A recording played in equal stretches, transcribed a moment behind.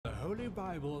Holy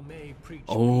Bible may preach.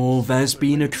 Oh, there's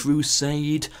been a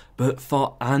crusade, but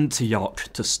for Antioch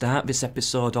to start this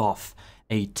episode off,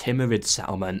 a Timurid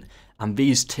settlement, and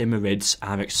these Timurids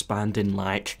are expanding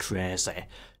like crazy.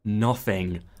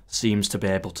 Nothing seems to be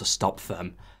able to stop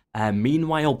them.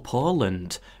 Meanwhile,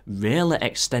 Poland really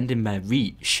extending their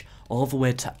reach all the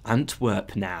way to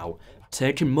Antwerp now,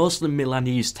 taking mostly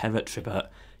Milanese territory,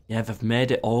 but yeah, they've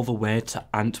made it all the way to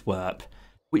Antwerp,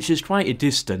 which is quite a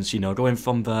distance, you know, going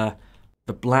from the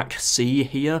Black Sea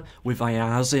here with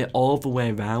Ayazi all the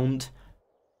way around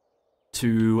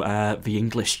to the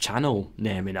English Channel,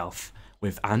 near enough,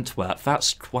 with Antwerp.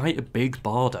 That's quite a big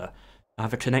border. Are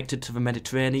they connected to the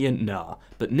Mediterranean? No,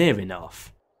 but near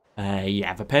enough.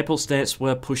 Yeah, the Papal States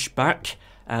were pushed back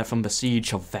from the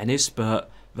siege of Venice, but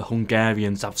the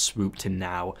Hungarians have swooped in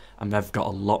now, and they've got a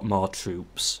lot more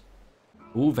troops.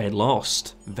 Ooh, they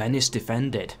lost. Venice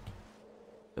defended.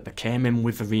 But they came in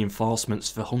with the reinforcements.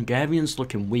 The Hungarians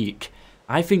looking weak.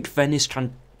 I think Venice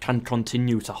can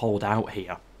continue to hold out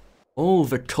here. Oh,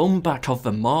 the comeback of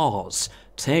the Moors,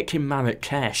 taking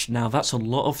Marrakesh. Now that's a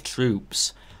lot of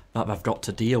troops that they've got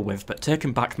to deal with, but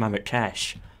taking back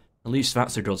Marrakesh, at least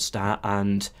that's a good start.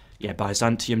 And yeah,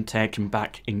 Byzantium taking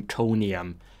back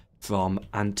Iconium from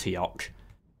Antioch,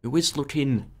 who is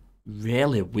looking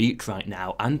really weak right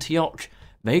now. Antioch,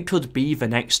 they could be the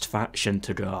next faction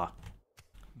to go.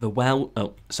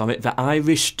 The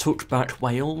Irish took back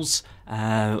Wales,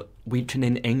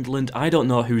 weakening England. I don't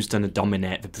know who's going to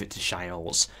dominate the British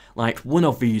Isles. Like, one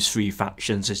of these three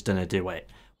factions is going to do it.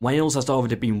 Wales has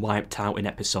already been wiped out in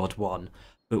episode 1,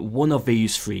 but one of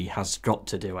these three has got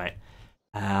to do it.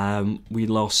 We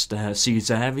lost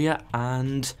Caesarea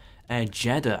and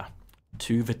Jeddah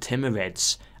to the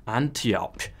Timurids.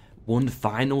 Antioch, one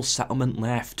final settlement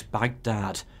left,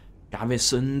 Baghdad,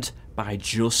 garrisoned by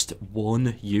just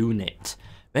one unit.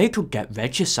 They could get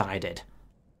regicided.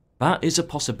 That is a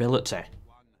possibility.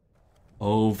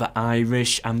 Oh, the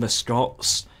Irish and the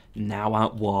Scots now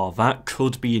at war. That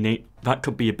could be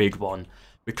a big one,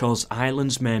 because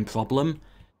Ireland's main problem,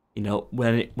 you know,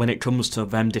 when it comes to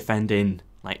them defending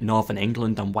like Northern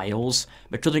England and Wales,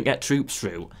 they couldn't get troops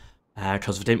through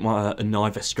because they didn't want to annoy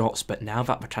the Scots. But now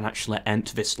that they can actually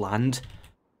enter this land,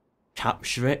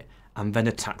 capture it, and then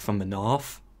attack from the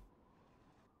north,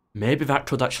 maybe that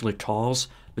could actually cause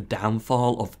the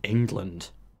downfall of England.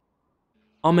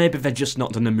 Or maybe they're just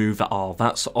not going to move at all.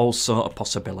 That's also a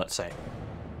possibility.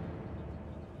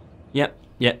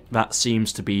 Yep, that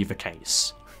seems to be the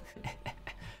case.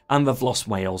 And they've lost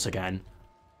Wales again.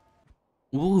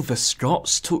 Ooh, the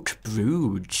Scots took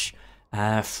Bruges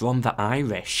from the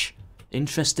Irish.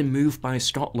 Interesting move by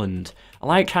Scotland. I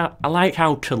like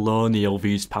how colonial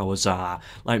these powers are.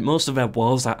 Like, most of their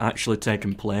wars are actually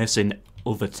taking place in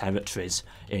other territories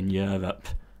in Europe.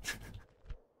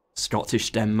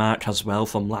 Scottish Denmark as well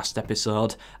from last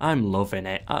episode. I'm loving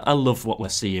it. I love what we're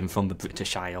seeing from the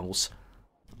British Isles.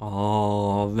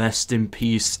 Oh, rest in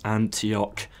peace,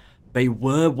 Antioch. They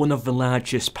were one of the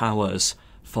largest powers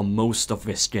for most of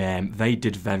this game. They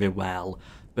did very well,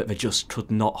 but they just could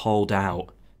not hold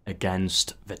out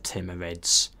against the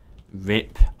Timurids.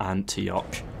 RIP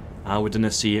Antioch. Are we going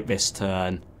to see it this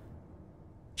turn?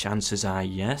 Chances are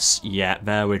yes. Yeah,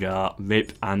 there we go.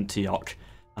 RIP Antioch.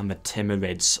 And the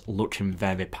Timurids looking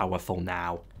very powerful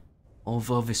now.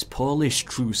 Although this Polish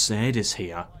crusade is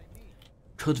here.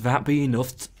 Could that be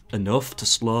enough to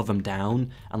slow them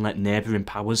down and let neighbouring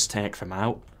powers take them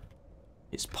out?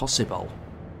 It's possible.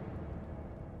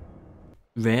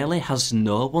 Really? Has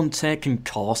no one taken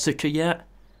Corsica yet?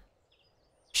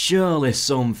 Surely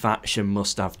some faction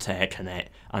must have taken it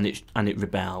and it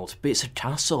rebelled. But it's a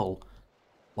castle.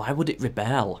 Why would it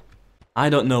rebel? I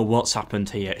don't know what's happened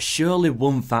here. Surely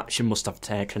one faction must have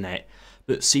taken it.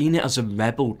 But seeing it as a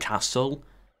rebel castle,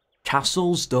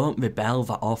 castles don't rebel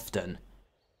that often.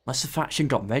 Unless the faction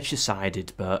got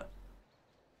regicided, but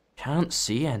can't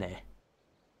see any.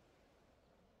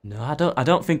 No, I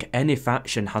don't think any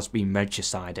faction has been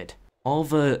regicided. All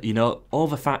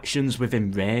the factions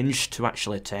within range to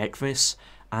actually take this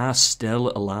are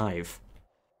still alive.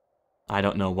 I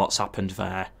don't know what's happened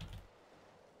there.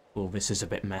 Well, this is a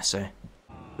bit messy.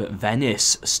 But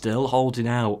Venice still holding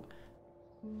out.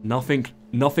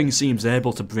 Nothing seems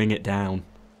able to bring it down.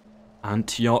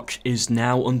 Antioch is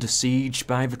now under siege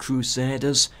by the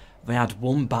Crusaders. They had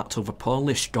one battle, the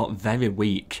Polish got very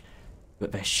weak,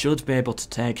 but they should be able to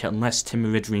take it unless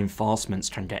Timurid reinforcements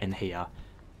can get in here.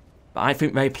 But I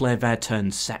think they play their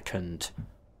turn second.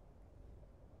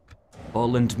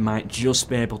 Poland might just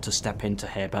be able to step into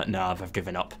here, but no, they've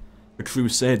given up. The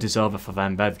crusade is over for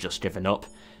them, they've just given up.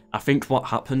 I think what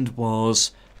happened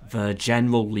was the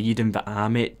general leading the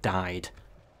army died.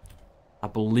 I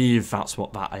believe that's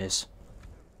what that is.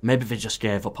 Maybe they just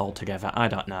gave up altogether, I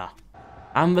don't know.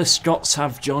 And the Scots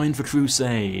have joined the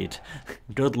crusade.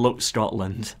 Good luck,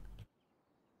 Scotland.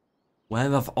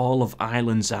 Where have all of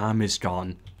Ireland's armies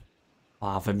gone?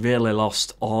 Wow, they really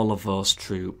lost all of those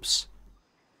troops.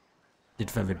 Did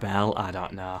they rebel? I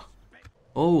don't know.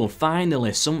 Oh,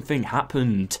 finally something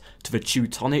happened to the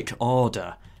Teutonic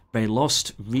Order. They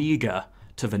lost Riga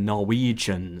to the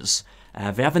Norwegians.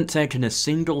 They haven't taken a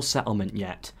single settlement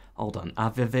yet. Hold on,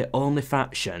 are they the only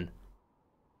faction?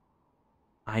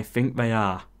 I think they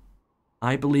are.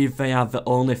 I believe they are the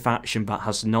only faction that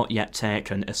has not yet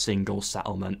taken a single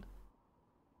settlement.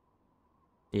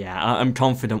 Yeah, I'm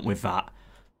confident with that.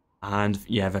 And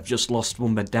yeah, they've just lost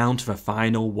one. They're down to the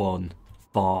final one.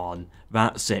 Thorn.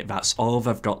 That's it. That's all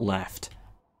they've got left.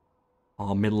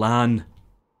 Oh, Milan.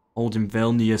 Holding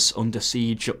Vilnius under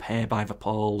siege up here by the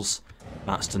Poles.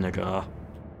 That's gonna go.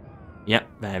 Yep,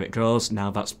 there it goes. Now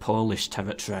that's Polish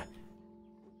territory.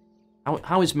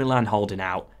 How is Milan holding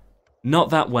out? Not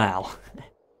that well.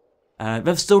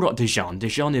 They've still got Dijon.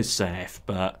 Dijon is safe,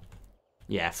 but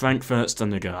yeah, Frankfurt's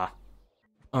gonna go.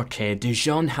 Okay,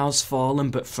 Dijon has fallen,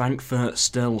 but Frankfurt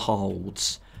still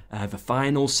holds. The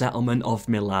final settlement of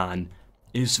Milan.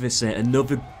 Is this it?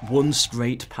 Another once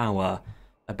great power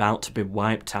about to be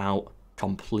wiped out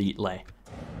completely.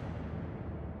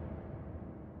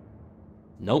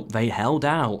 Nope, they held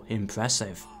out.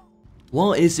 Impressive.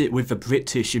 What is it with the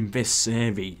British in this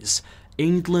series?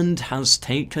 England has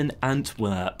taken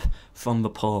Antwerp from the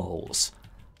Poles.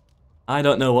 I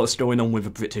don't know what's going on with the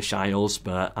British Isles,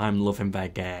 but I'm loving their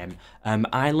game.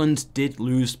 Ireland did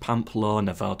lose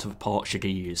Pamplona though to the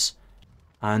Portuguese.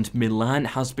 And Milan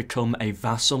has become a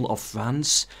vassal of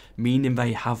France, meaning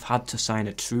they have had to sign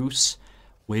a truce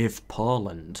with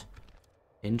Poland.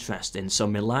 Interesting. So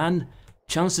Milan,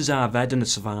 chances are they're going to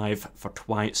survive for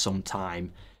quite some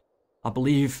time. I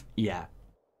believe, yeah.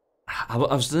 I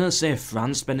was going to say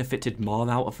France benefited more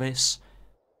out of this.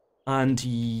 And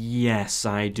yes,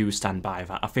 I do stand by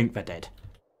that. I think they did.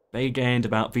 They gained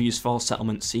about these 4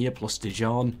 settlements here plus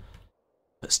Dijon.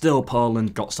 But still,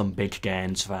 Poland got some big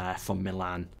gains there from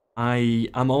Milan. I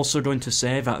am also going to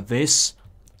say that this,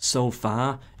 so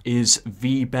far, is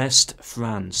the best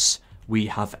France we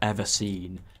have ever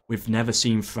seen. We've never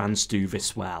seen France do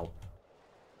this well.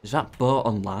 Is that boat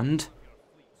on land?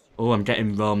 Oh, I'm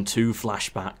getting Rome 2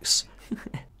 flashbacks.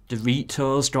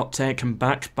 Doritos got taken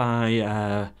back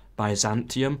by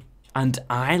Byzantium. And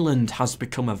Ireland has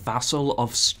become a vassal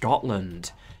of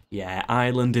Scotland. Yeah,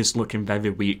 Ireland is looking very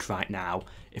weak right now.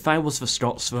 If I was the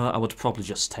Scots though, I would probably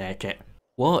just take it.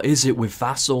 What is it with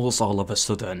vassals all of a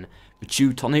sudden? The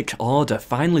Teutonic Order,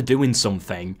 finally doing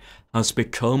something, has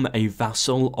become a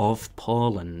vassal of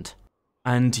Poland.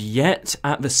 And yet,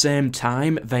 at the same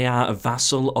time, they are a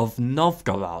vassal of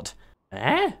Novgorod.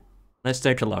 Eh? Let's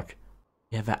take a look.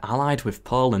 Yeah, they're allied with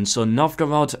Poland, so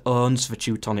Novgorod owns the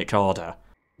Teutonic Order.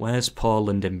 Where's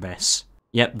Poland in this?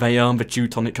 Yep, they own the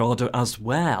Teutonic Order as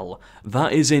well.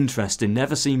 That is interesting,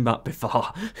 never seen that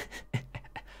before.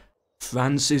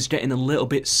 France is getting a little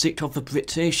bit sick of the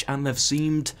British and they've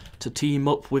seemed to team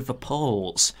up with the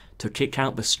Poles to kick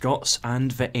out the Scots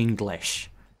and the English.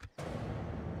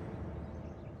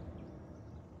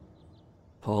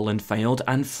 Poland failed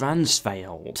and France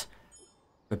failed.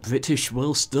 The British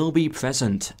will still be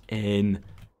present in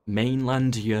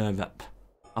mainland Europe.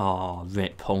 Oh,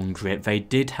 rip Hungary. They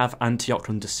did have Antioch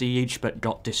under siege, but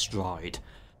got destroyed.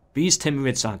 These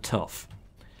Timurids are tough.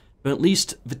 But at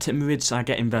least the Timurids are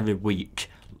getting very weak,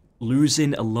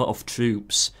 losing a lot of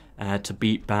troops to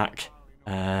beat back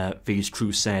these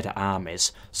Crusader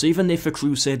armies. So even if a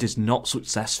crusade is not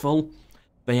successful,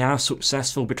 they are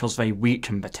successful because they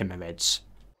weaken the Timurids.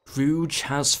 Bruges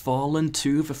has fallen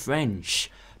to the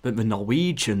French, but the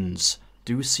Norwegians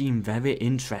do seem very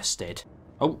interested.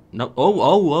 Oh, no,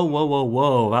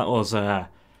 whoa, that was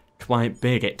quite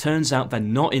big. It turns out they're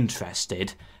not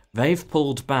interested. They've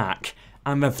pulled back,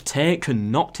 and they've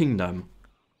taken Nottingham.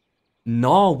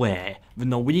 Norway, the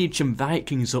Norwegian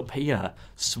Vikings up here,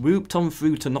 swooped on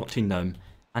through to Nottingham,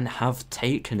 and have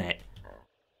taken it.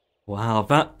 Wow,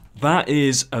 that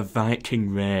is a Viking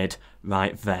raid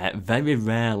right there. Very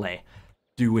rarely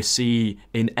do we see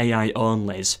in AI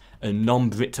onlys a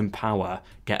non-Britain power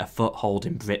get a foothold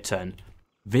in Britain.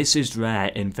 This is rare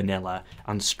in vanilla,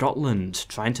 and Scotland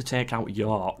trying to take out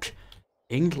York.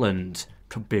 England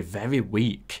could be very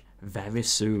weak very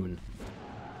soon.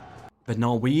 The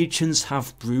Norwegians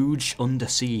have Bruges under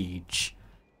siege.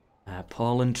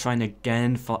 Poland trying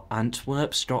again for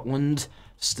Antwerp. Scotland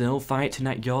still fighting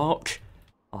at York.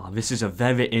 Oh, this is a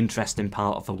very interesting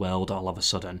part of the world all of a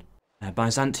sudden.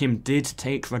 Byzantium did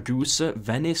take Ragusa,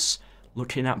 Venice,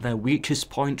 looking at their weakest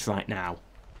point right now.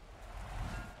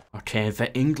 Okay,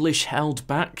 the English held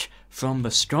back from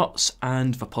the Scots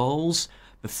and the Poles.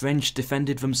 The French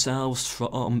defended themselves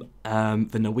from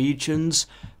the Norwegians,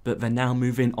 but they're now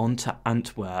moving on to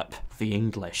Antwerp, the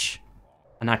English.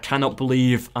 And I cannot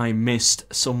believe I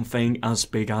missed something as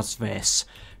big as this.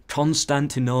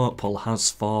 Constantinople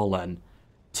has fallen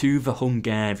to the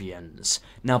Hungarians.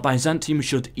 Now, Byzantium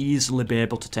should easily be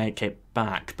able to take it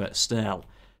back, but still,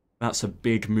 that's a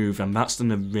big move, and that's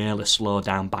going to really slow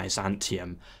down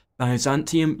Byzantium.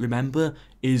 Byzantium, remember,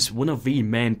 is one of the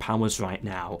main powers right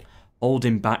now,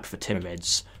 holding back the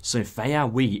Timurids. So if they are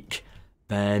weak,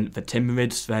 then the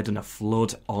Timurids, they're going to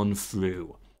flood on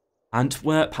through.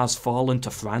 Antwerp has fallen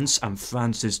to France, and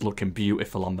France is looking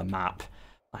beautiful on the map.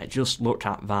 Like, just look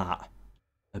at that.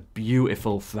 A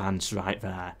beautiful France right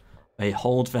there. They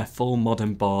hold their full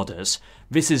modern borders.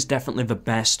 This is definitely the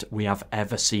best we have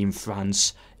ever seen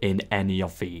France in any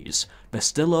of these. They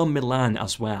still own Milan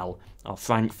as well, or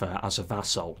Frankfurt as a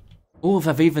vassal. Oh,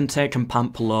 they've even taken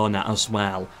Pamplona as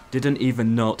well. Didn't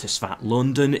even notice that.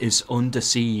 London is under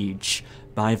siege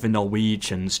by the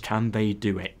Norwegians. Can they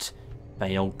do it?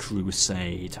 Failed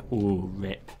crusade. Ooh,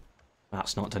 rip.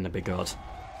 That's not gonna be good.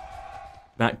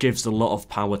 That gives a lot of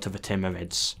power to the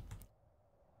Timurids.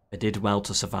 They did well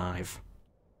to survive.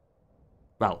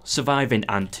 Well, survive in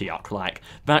Antioch, like,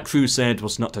 that crusade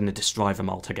was not going to destroy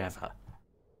them altogether.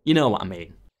 You know what I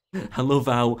mean. I love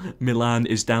how Milan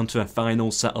is down to a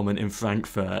final settlement in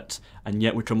Frankfurt, and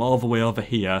yet we come all the way over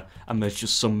here, and there's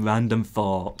just some random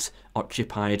fort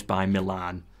occupied by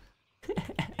Milan.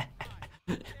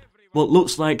 What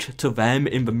looks like to them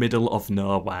in the middle of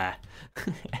nowhere.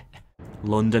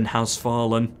 London has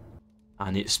fallen,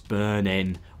 and it's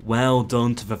burning. Well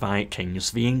done to the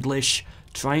Vikings. The English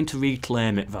trying to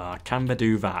reclaim it though. Can they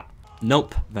do that?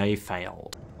 Nope, they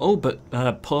failed. Oh, but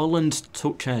Poland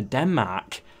took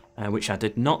Denmark, which I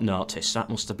did not notice. That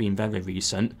must have been very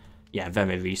recent. Yeah,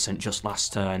 very recent, just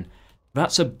last turn.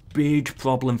 That's a big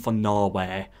problem for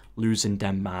Norway, losing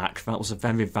Denmark. That was a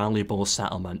very valuable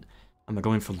settlement. And we're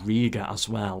going for Riga as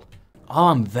well.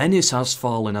 Oh, and Venice has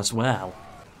fallen as well.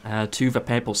 To the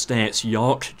Papal States.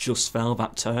 York just fell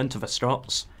that turn to the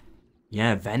Scots.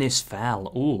 Yeah, Venice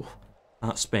fell. Ooh,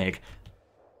 that's big.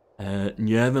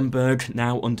 Nuremberg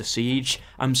now under siege.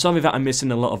 I'm sorry that I'm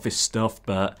missing a lot of this stuff,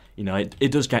 but, you know,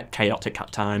 it does get chaotic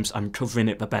at times. I'm covering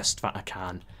it the best that I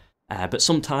can. But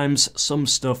sometimes some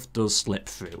stuff does slip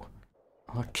through.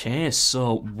 Okay,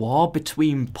 so war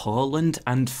between Poland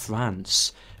and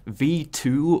France. The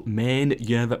two main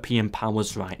European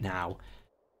powers right now.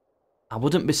 I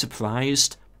wouldn't be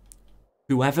surprised.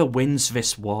 Whoever wins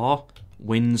this war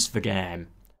wins the game.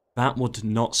 That would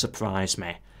not surprise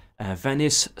me.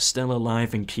 Venice still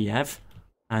alive in Kiev,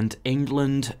 and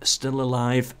England still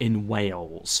alive in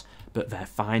Wales, but their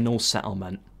final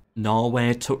settlement.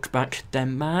 Norway took back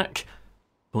Denmark,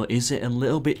 but is it a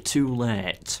little bit too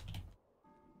late?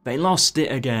 They lost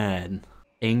it again.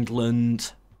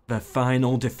 England, their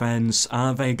final defence,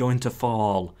 are they going to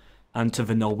fall? And to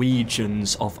the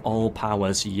Norwegians of all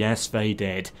powers, yes they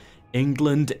did.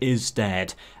 England is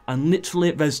dead, and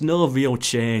literally there's no real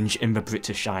change in the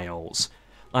British Isles.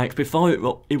 Like, before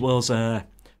it was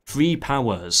 3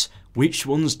 powers, which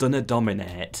one's gonna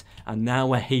dominate, and now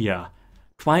we're here.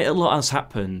 Quite a lot has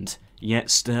happened, yet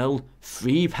still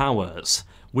 3 powers.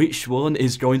 Which one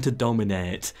is going to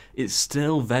dominate? It's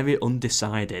still very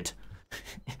undecided.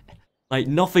 Like,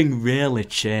 nothing really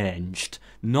changed.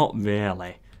 Not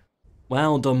really.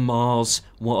 Well done, Moors.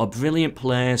 What a brilliant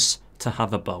place to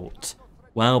have a boat.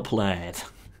 Well played.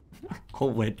 All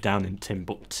the way down in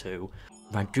Timbuktu.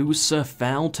 Ragusa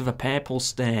fell to the Papal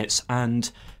States,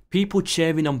 and people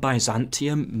cheering on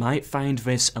Byzantium might find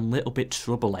this a little bit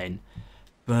troubling.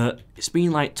 But it's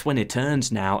been like 20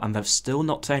 turns now, and they've still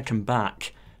not taken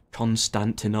back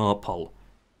Constantinople.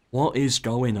 What is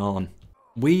going on?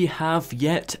 We have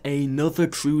yet another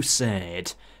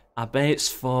crusade. I bet it's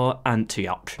for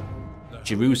Antioch.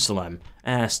 Jerusalem.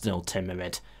 Still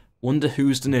Timurid. Wonder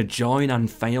who's gonna join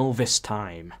and fail this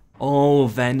time. Oh,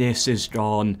 Venice is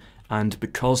gone. And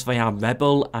because they are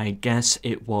rebel, I guess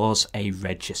it was a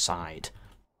regicide.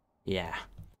 Yeah.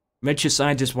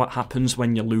 Regicide is what happens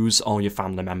when you lose all your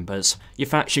family members. Your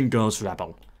faction goes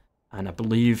rebel. And I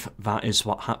believe that is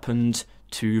what happened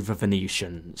to the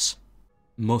Venetians.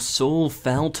 Mosul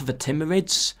fell to the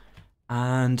Timurids.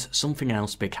 And something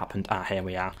else big happened. Ah, here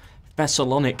we are.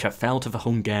 Thessalonica fell to the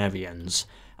Hungarians.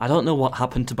 I don't know what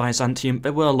happened to Byzantium.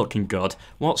 They were looking good.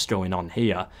 What's going on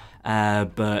here?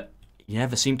 But Yeah,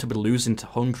 they seem to be losing to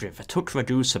Hungary. They took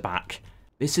Ragusa back.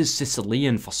 This is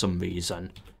Sicilian for some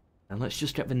reason. And let's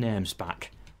just get the names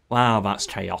back. Wow, that's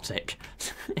chaotic.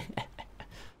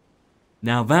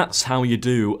 Now that's how you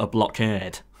do a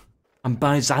blockade. And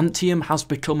Byzantium has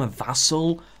become a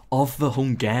vassal of the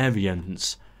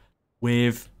Hungarians.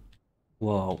 With,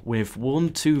 whoa, with 1,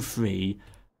 2, 3,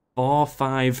 4,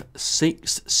 5,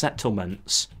 6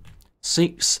 settlements.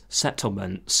 6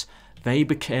 settlements. They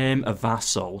became a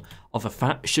vassal of a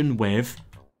faction with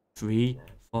 3,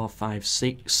 4, 5,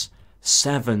 6,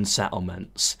 7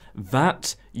 settlements.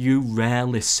 That you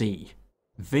rarely see.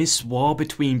 This war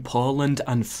between Poland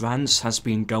and France has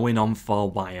been going on for a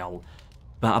while,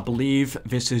 but I believe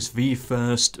this is the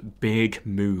first big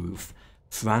move.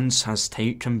 France has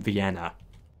taken Vienna.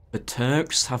 The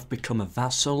Turks have become a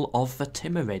vassal of the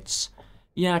Timurids.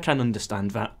 Yeah, I can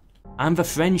understand that. And the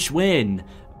French win!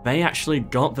 They actually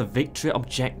got the victory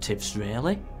objectives,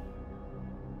 really?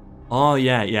 Oh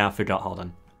yeah, I forgot, hold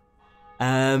on.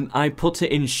 I put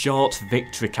it in short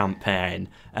victory campaign.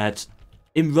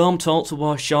 In Rome Total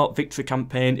War, short victory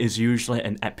campaign is usually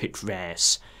an epic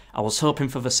race. I was hoping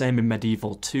for the same in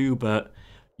Medieval 2, but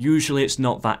usually it's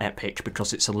not that epic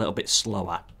because it's a little bit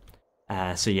slower.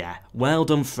 So yeah, well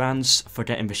done France for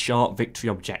getting the short victory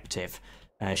objective.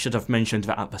 Should have mentioned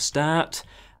that at the start,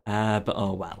 but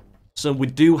oh well. So we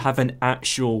do have an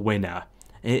actual winner.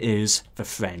 It is the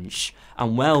French.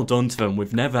 And well done to them,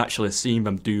 we've never actually seen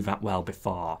them do that well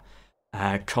before.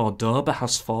 Cordoba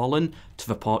has fallen to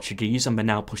the Portuguese and they're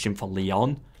now pushing for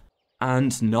Lyon.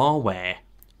 And Norway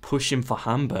pushing for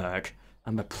Hamburg.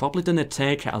 And they're probably going to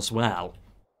take it as well.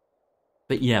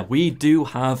 But yeah, we do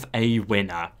have a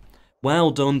winner.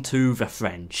 Well done to the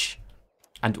French.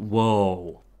 And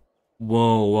whoa.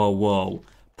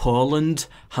 Poland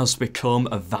has become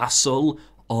a vassal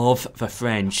of the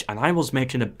French. And I was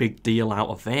making a big deal out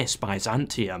of this,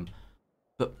 Byzantium.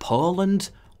 But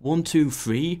Poland, 1, 2,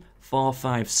 3, 4,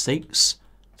 5, 6,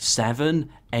 7,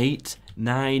 8,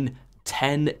 9,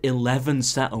 10, 11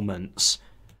 settlements.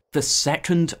 The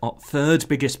second or third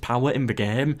biggest power in the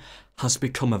game has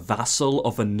become a vassal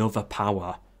of another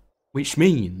power. Which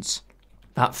means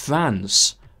that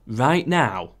France, right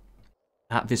now,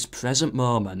 at this present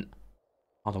moment...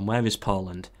 Hold on, where is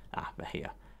Poland? Ah, they're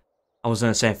here. I was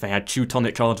going to say if they had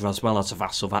Teutonic Order as well as a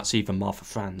vassal, that's even more for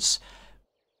France.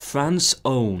 France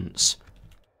owns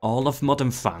all of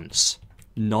modern France,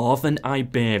 northern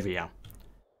Iberia,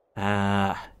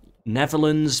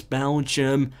 Netherlands,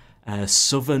 Belgium,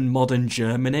 southern modern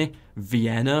Germany,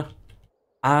 Vienna,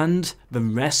 and the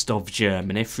rest of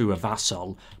Germany through a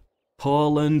vassal,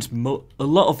 Poland, a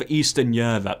lot of Eastern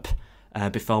Europe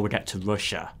before we get to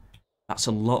Russia. That's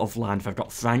a lot of land. They've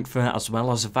got Frankfurt as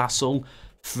well as a vassal.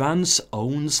 France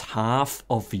owns half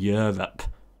of Europe.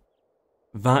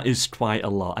 That is quite a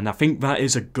lot, and I think that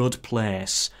is a good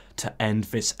place to end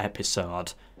this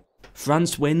episode.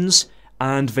 France wins,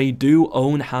 and they do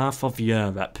own half of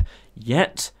Europe.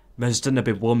 Yet, there's going to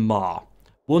be one more.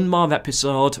 One more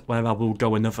episode where I will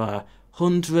go another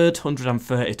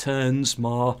 130 turns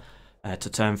more to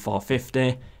turn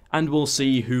 450, and we'll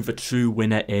see who the true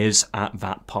winner is at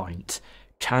that point.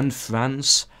 Can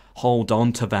France hold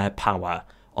on to their power,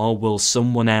 or will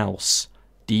someone else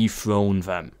dethrone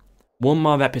them? One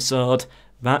more episode,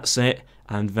 that's it,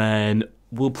 and then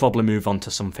we'll probably move on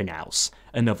to something else,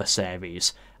 another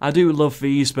series. I do love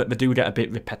these, but they do get a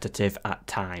bit repetitive at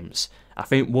times. I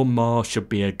think one more should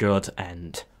be a good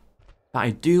end. But I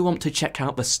do want to check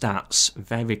out the stats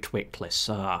very quickly,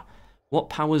 so what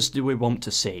powers do we want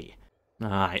to see?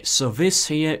 Alright, so this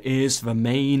here is the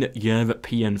main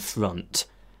European front.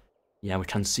 Yeah, we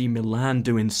can see Milan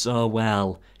doing so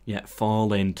well, yet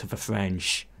falling to the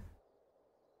French.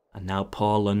 And now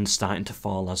Poland starting to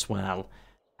fall as well.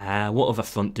 What other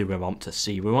front do we want to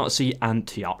see? We want to see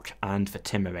Antioch and the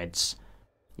Timurids.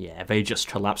 Yeah, they just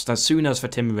collapsed as soon as the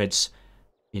Timurids,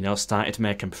 started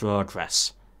making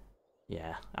progress.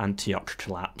 Yeah, Antioch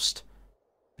collapsed.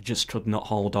 They just could not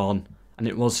hold on. And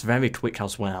it was very quick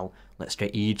as well. Let's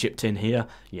get Egypt in here.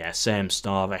 Yeah, same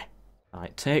story.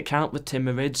 Right, take out the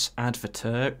Timurids, add the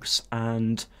Turks,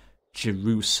 and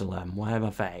Jerusalem. Where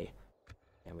are they?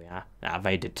 Here we are. Ah,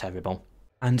 they did terrible.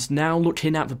 And now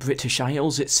looking at the British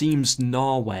Isles, it seems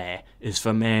Norway is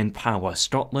the main power.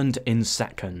 Scotland in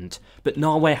second. But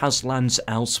Norway has lands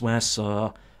elsewhere,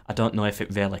 so I don't know if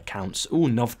it really counts. Ooh,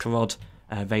 Novgorod.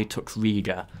 They took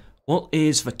Riga. What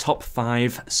is the top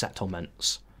 5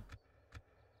 settlements?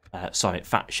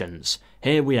 Factions.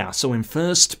 Here we are. So in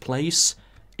first place,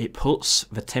 it puts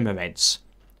the Timurids.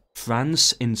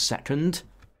 France in second.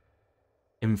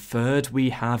 In third, we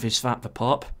have, is that the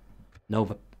Pope? No,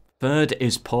 the Third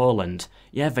is Poland.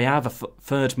 Yeah, they are the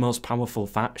third most powerful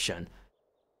faction.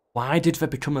 Why did they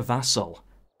become a vassal?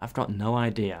 I've got no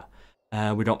idea.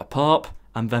 We got the Pope,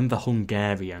 and then the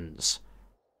Hungarians.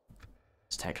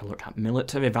 Let's take a look at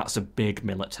military. That's a big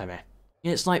military.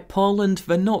 It's like Poland,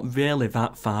 they're not really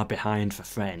that far behind the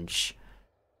French.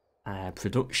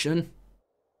 Production.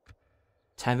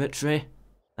 Territory.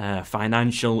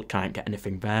 Financial, can't get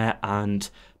anything there. And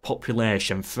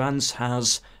population. France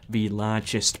has the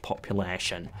largest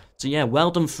population. So yeah, well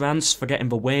done France for getting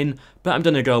the win, but I'm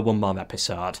gonna go one more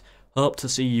episode. Hope to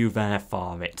see you there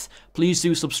for it. Please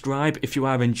do subscribe if you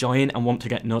are enjoying and want to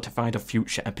get notified of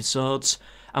future episodes.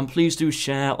 And please do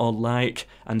share or like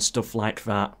and stuff like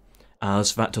that,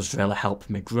 as that does really help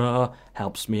me grow,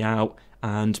 helps me out,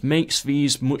 and makes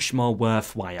these much more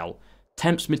worthwhile.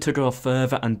 Tempts me to go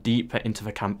further and deeper into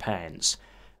the campaigns.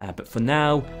 But for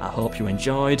now, I hope you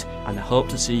enjoyed, and I hope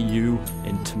to see you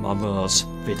in tomorrow's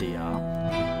video.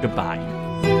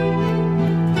 Goodbye.